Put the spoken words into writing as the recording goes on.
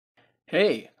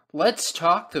Hey, let's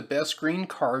talk the best green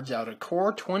cards out of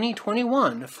Core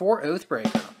 2021 for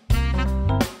Oathbreaker.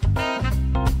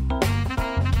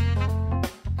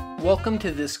 Welcome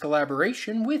to this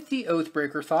collaboration with the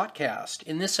Oathbreaker Thoughtcast.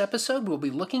 In this episode, we'll be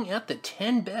looking at the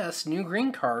 10 best new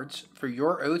green cards for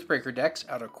your Oathbreaker decks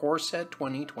out of Core Set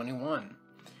 2021.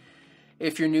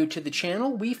 If you're new to the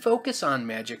channel, we focus on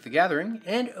Magic the Gathering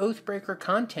and Oathbreaker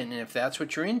content, and if that's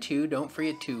what you're into, don't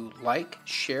forget to like,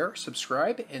 share,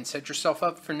 subscribe, and set yourself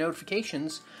up for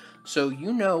notifications so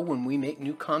you know when we make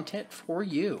new content for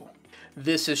you.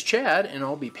 This is Chad, and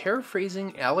I'll be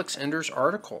paraphrasing Alex Ender's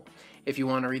article. If you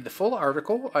want to read the full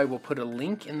article, I will put a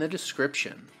link in the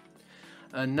description.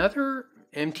 Another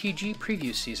MTG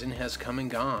preview season has come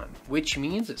and gone, which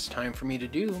means it's time for me to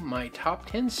do my top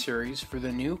 10 series for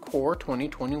the new Core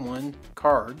 2021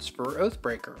 cards for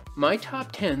Oathbreaker. My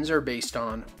top 10s are based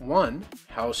on 1.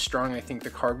 How strong I think the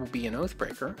card will be in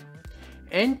Oathbreaker,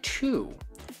 and 2.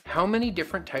 How many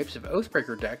different types of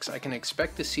Oathbreaker decks I can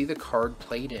expect to see the card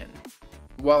played in.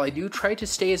 While I do try to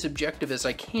stay as objective as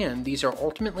I can, these are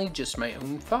ultimately just my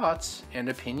own thoughts and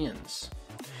opinions.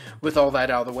 With all that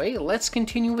out of the way, let's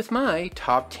continue with my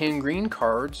top 10 green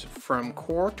cards from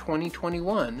Core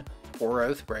 2021 for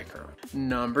Oathbreaker.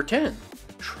 Number 10,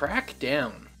 Track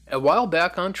Down. A while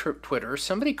back on Twitter,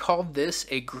 somebody called this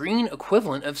a green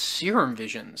equivalent of Serum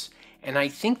Visions, and I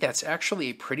think that's actually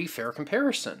a pretty fair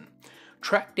comparison.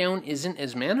 Track Down isn't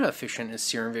as mana efficient as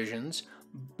Serum Visions,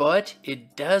 but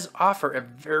it does offer a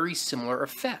very similar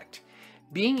effect.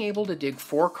 Being able to dig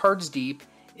 4 cards deep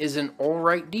is an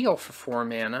alright deal for 4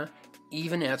 mana,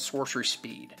 even at sorcery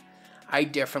speed. I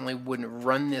definitely wouldn't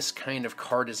run this kind of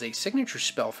card as a signature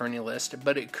spell for any list,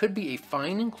 but it could be a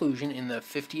fine inclusion in the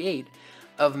 58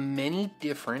 of many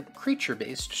different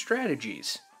creature-based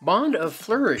strategies. Bond of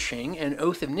Flourishing and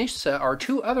Oath of Nissa are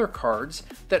 2 other cards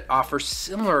that offer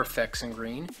similar effects in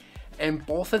green, and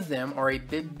both of them are a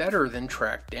bit better than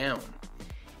Track Down.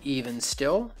 Even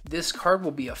still, this card will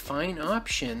be a fine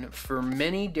option for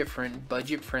many different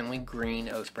budget-friendly green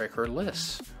Oathbreaker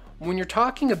lists. When you're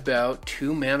talking about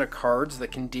 2 mana cards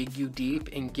that can dig you deep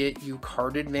and get you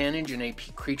card advantage in a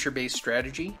creature-based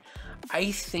strategy,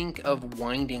 I think of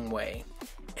Winding Way,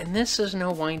 and this is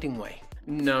no Winding Way.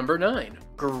 Number 9,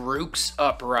 Garruk's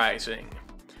Uprising.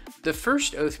 The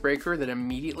first Oathbreaker that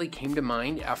immediately came to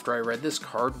mind after I read this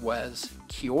card was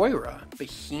Kiora,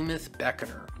 Behemoth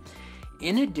Beckoner.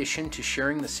 In addition to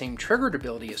sharing the same triggered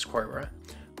ability as Kiora,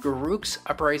 Garruk's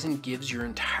Uprising gives your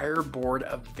entire board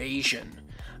evasion,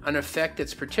 an effect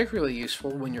that's particularly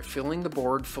useful when you're filling the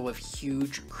board full of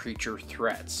huge creature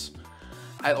threats.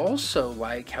 I also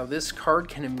like how this card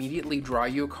can immediately draw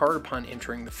you a card upon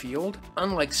entering the field,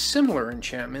 unlike similar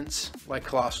enchantments like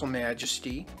Colossal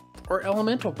Majesty or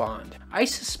Elemental Bond. I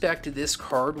suspect this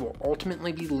card will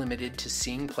ultimately be limited to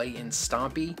seeing play in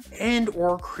stompy and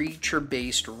or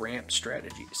creature-based ramp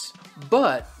strategies.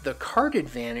 But the card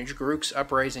advantage Garruk's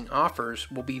Uprising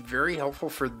offers will be very helpful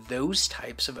for those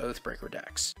types of Oathbreaker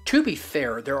decks. To be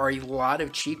fair, there are a lot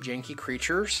of cheap janky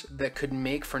creatures that could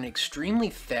make for an extremely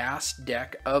fast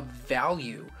deck of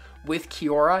value with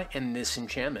Kiora and this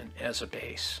enchantment as a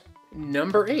base.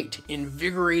 Number 8,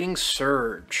 Invigorating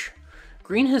Surge.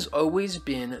 Green has always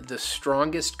been the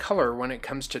strongest color when it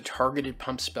comes to targeted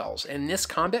pump spells, and this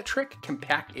combat trick can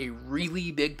pack a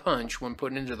really big punch when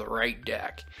put into the right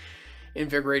deck.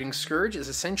 Invigorating Surge is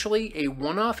essentially a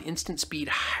one-off instant speed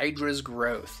Hydra's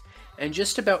Growth, and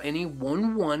just about any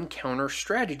 1/1 counter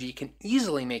strategy can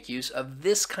easily make use of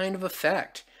this kind of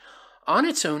effect. On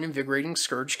its own, Invigorating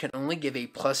Surge can only give a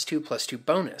 +2/+2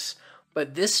 bonus,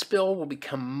 but this spell will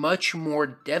become much more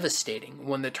devastating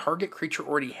when the target creature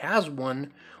already has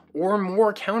 1 or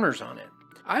more counters on it.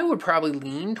 I would probably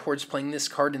lean towards playing this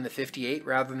card in the 58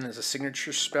 rather than as a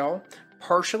signature spell,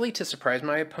 partially to surprise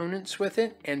my opponents with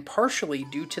it, and partially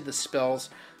due to the spell's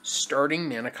starting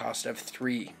mana cost of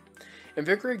 3.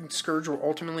 Invigorating Surge will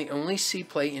ultimately only see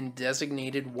play in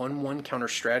designated 1/1 counter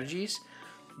strategies,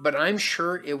 but I'm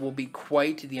sure it will be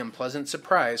quite the unpleasant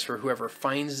surprise for whoever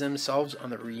finds themselves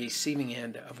on the receiving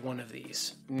end of one of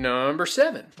these. Number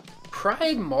 7,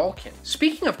 Pride Malkin.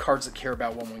 Speaking of cards that care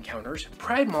about 1/1 counters,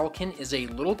 Pride Malkin is a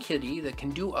little kitty that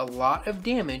can do a lot of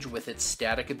damage with its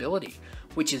static ability,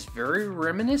 which is very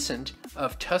reminiscent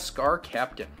of Tuskar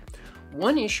Captain.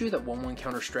 One issue that 1/1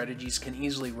 counter strategies can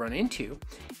easily run into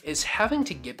is having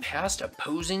to get past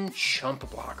opposing chump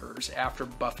blockers after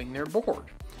buffing their board,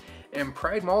 and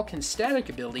Pride Malkin's static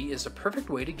ability is a perfect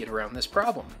way to get around this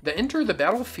problem. The Enter the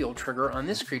Battlefield trigger on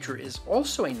this creature is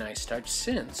also a nice touch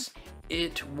since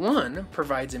It, 1,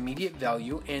 provides immediate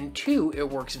value, and 2, it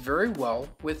works very well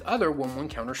with other 1/1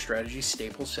 counter strategy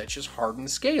staples such as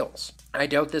Hardened Scales. I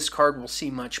doubt this card will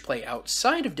see much play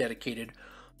outside of dedicated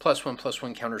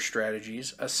 +1/+1 counter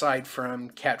strategies, aside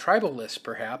from Cat Tribal lists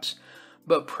perhaps,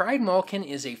 but Pride Malkin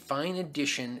is a fine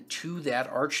addition to that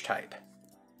archetype.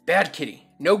 Bad Kitty,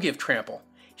 no give trample.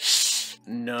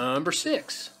 Number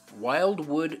 6,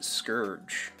 Wildwood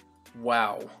Scourge.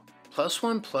 Wow.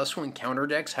 +1/+1 counter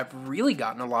decks have really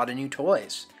gotten a lot of new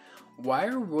toys.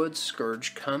 Wildwood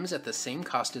Scourge comes at the same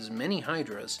cost as many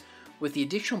Hydras, with the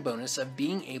additional bonus of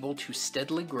being able to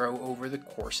steadily grow over the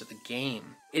course of the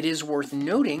game. It is worth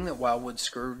noting that Wildwood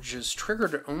Scourge's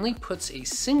trigger only puts a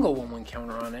single 1/1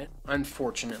 counter on it,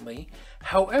 unfortunately.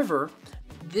 However,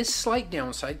 this slight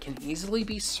downside can easily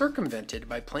be circumvented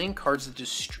by playing cards that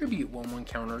distribute 1/1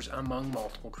 counters among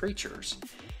multiple creatures.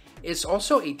 It's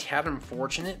also a tad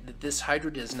unfortunate that this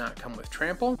Hydra does not come with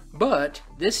trample, but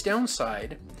this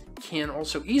downside can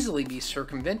also easily be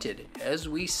circumvented, as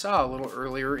we saw a little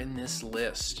earlier in this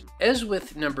list. As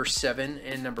with number 7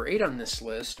 and number 8 on this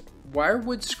list,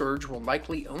 Wildwood Scourge will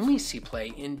likely only see play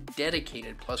in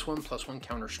dedicated +1/+1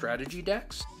 counter strategy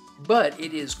decks, but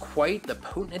it is quite the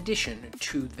potent addition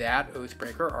to that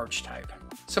Oathbreaker archetype.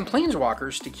 Some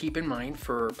planeswalkers to keep in mind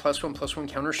for +1/+1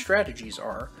 counter strategies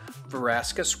are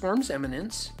Vraska Swarm's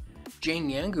Eminence, Jane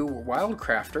Yangu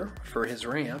Wildcrafter for his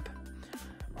ramp,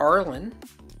 Arlen,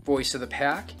 Voice of the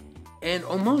Pack, and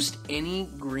almost any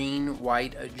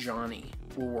green-white Ajani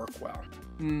will work well.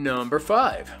 Number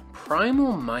 5,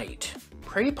 Primal Might.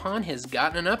 Prey Upon has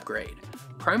gotten an upgrade.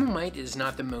 Primal Might is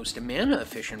not the most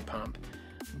mana-efficient pump,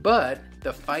 but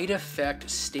the fight effect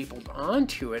stapled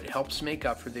onto it helps make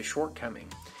up for this shortcoming.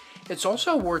 It's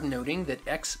also worth noting that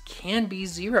X can be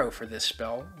 0 for this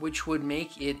spell, which would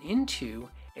make it into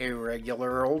a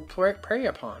regular old Prey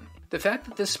Upon. The fact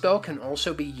that this spell can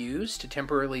also be used to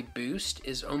temporarily boost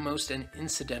is almost an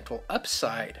incidental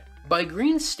upside. By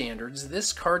green standards,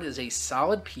 this card is a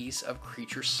solid piece of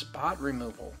creature spot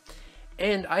removal,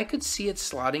 and I could see it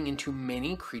slotting into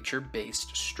many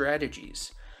creature-based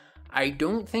strategies. I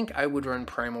don't think I would run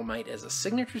Primal Might as a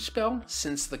signature spell,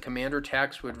 since the commander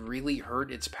tax would really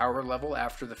hurt its power level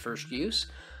after the first use,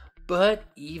 but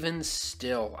even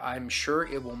still, I'm sure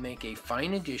it will make a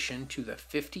fine addition to the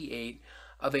 58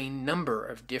 of a number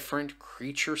of different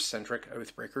creature-centric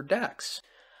Oathbreaker decks.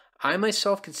 I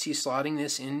myself could see slotting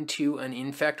this into an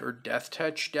Infect or Death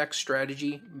Touch deck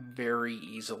strategy very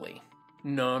easily.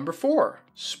 Number 4,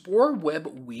 Spore Web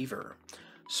Weaver.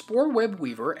 Spore Web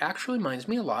Weaver actually reminds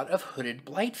me a lot of Hooded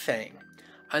Blightfang,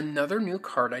 another new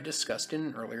card I discussed in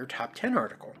an earlier top 10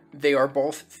 article. They are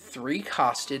both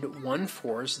 3-costed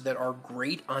 1/4s that are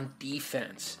great on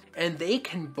defense, and they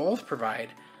can both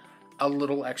provide a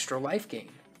little extra life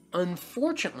gain.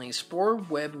 Unfortunately, Spore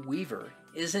Web Weaver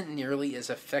isn't nearly as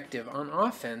effective on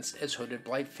offense as Hooded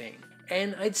Blightfang,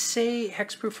 and I'd say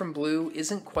Hexproof from Blue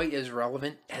isn't quite as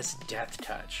relevant as Death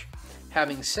Touch.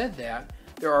 Having said that,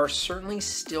 there are certainly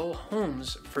still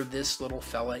homes for this little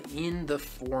fella in the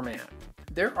format.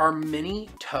 There are many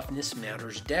Toughness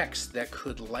Matters decks that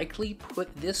could likely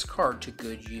put this card to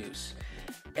good use,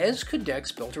 as could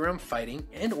decks built around fighting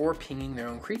and or pinging their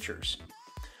own creatures.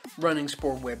 Running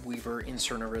Spore Web Weaver in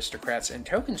certain aristocrats and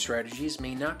token strategies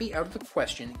may not be out of the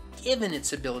question given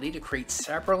its ability to create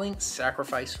Saproling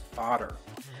sacrifice fodder.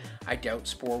 I doubt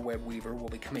Spore Web Weaver will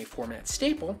become a format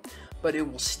staple, but it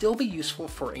will still be useful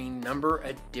for a number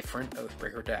of different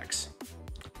Oathbreaker decks.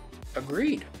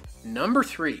 Agreed. Number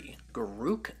 3,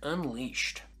 Garruk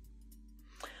Unleashed.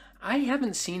 I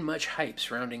haven't seen much hype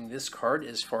surrounding this card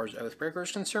as far as Oathbreaker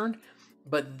is concerned,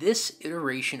 but this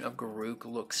iteration of Garruk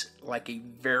looks like a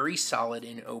very solid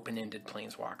and open-ended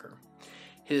planeswalker.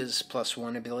 His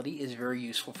 +1 ability is very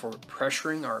useful for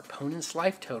pressuring our opponent's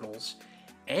life totals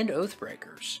and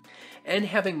Oathbreakers, and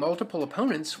having multiple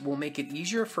opponents will make it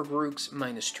easier for Garruk's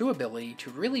 -2 ability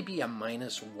to really be a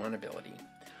 -1 ability.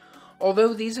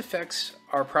 Although these effects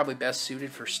are probably best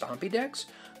suited for Stompy decks,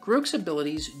 Garruk's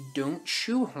abilities don't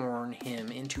shoehorn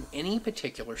him into any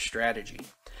particular strategy,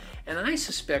 and I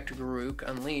suspect Garruk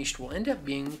Unleashed will end up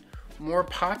being more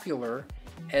popular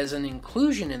as an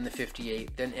inclusion in the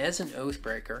 58 than as an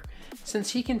Oathbreaker,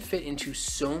 since he can fit into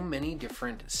so many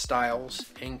different styles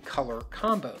and color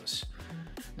combos.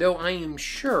 Though I am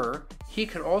sure he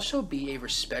could also be a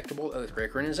respectable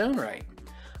Oathbreaker in his own right.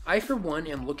 I for one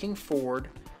am looking forward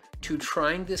to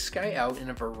trying this guy out in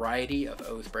a variety of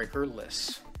Oathbreaker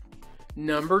lists.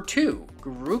 Number 2,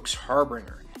 Garruk's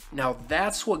Harbinger. Now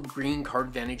that's what Green Card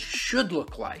Advantage should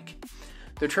look like.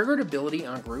 The triggered ability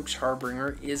on Garruk's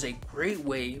Harbinger is a great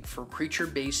way for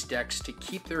creature-based decks to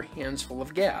keep their hands full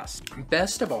of gas.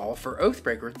 Best of all, for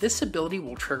Oathbreaker, this ability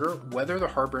will trigger whether the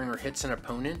Harbinger hits an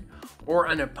opponent or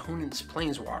an opponent's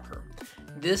Planeswalker.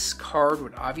 This card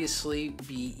would obviously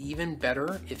be even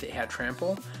better if it had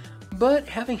Trample, but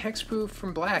having Hexproof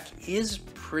from black is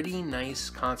pretty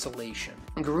nice consolation.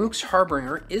 Garruk's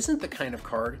Harbinger isn't the kind of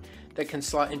card that can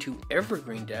slot into every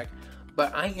green deck,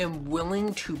 but I am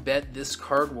willing to bet this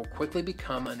card will quickly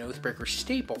become an Oathbreaker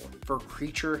staple for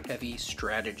creature-heavy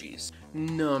strategies.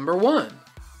 Number 1.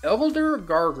 Elder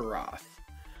Gargaroth.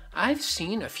 I've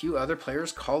seen a few other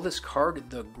players call this card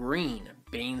the green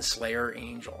Baneslayer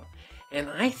Angel, and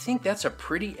I think that's a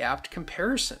pretty apt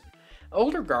comparison.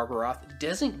 Elder Gargaroth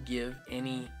doesn't give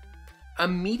any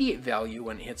immediate value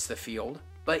when it hits the field,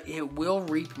 but it will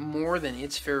reap more than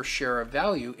its fair share of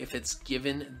value if it's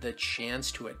given the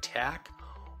chance to attack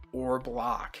or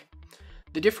block.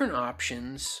 The different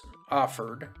options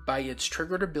offered by its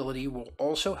triggered ability will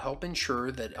also help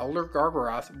ensure that Elder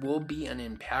Gargaroth will be an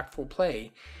impactful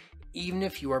play even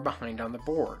if you are behind on the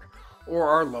board or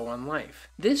are low on life.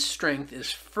 This strength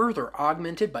is further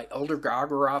augmented by Elder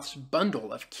Gargaroth's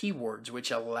bundle of keywords which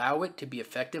allow it to be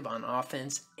effective on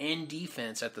offense and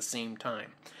defense at the same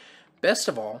time. Best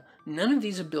of all, none of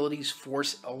these abilities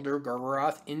force Elder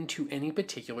Gargaroth into any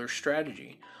particular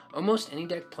strategy. Almost any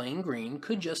deck playing green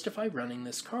could justify running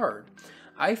this card.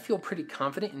 I feel pretty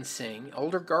confident in saying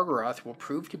Elder Gargaroth will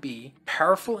prove to be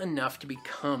powerful enough to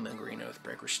become a green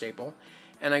Oathbreaker staple,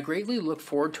 and I greatly look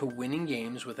forward to winning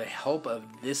games with the help of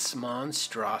this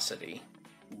monstrosity.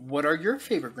 What are your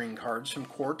favorite green cards from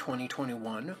Core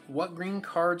 2021? What green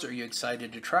cards are you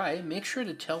excited to try? Make sure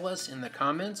to tell us in the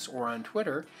comments or on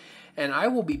Twitter, and I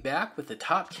will be back with the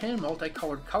top 10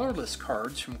 multicolored colorless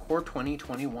cards from Core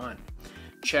 2021.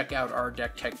 Check out our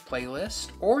Deck Tech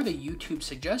playlist or the YouTube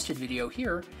suggested video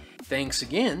here. Thanks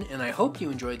again, and I hope you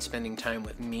enjoyed spending time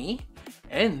with me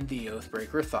and the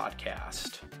Oathbreaker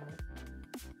Thoughtcast.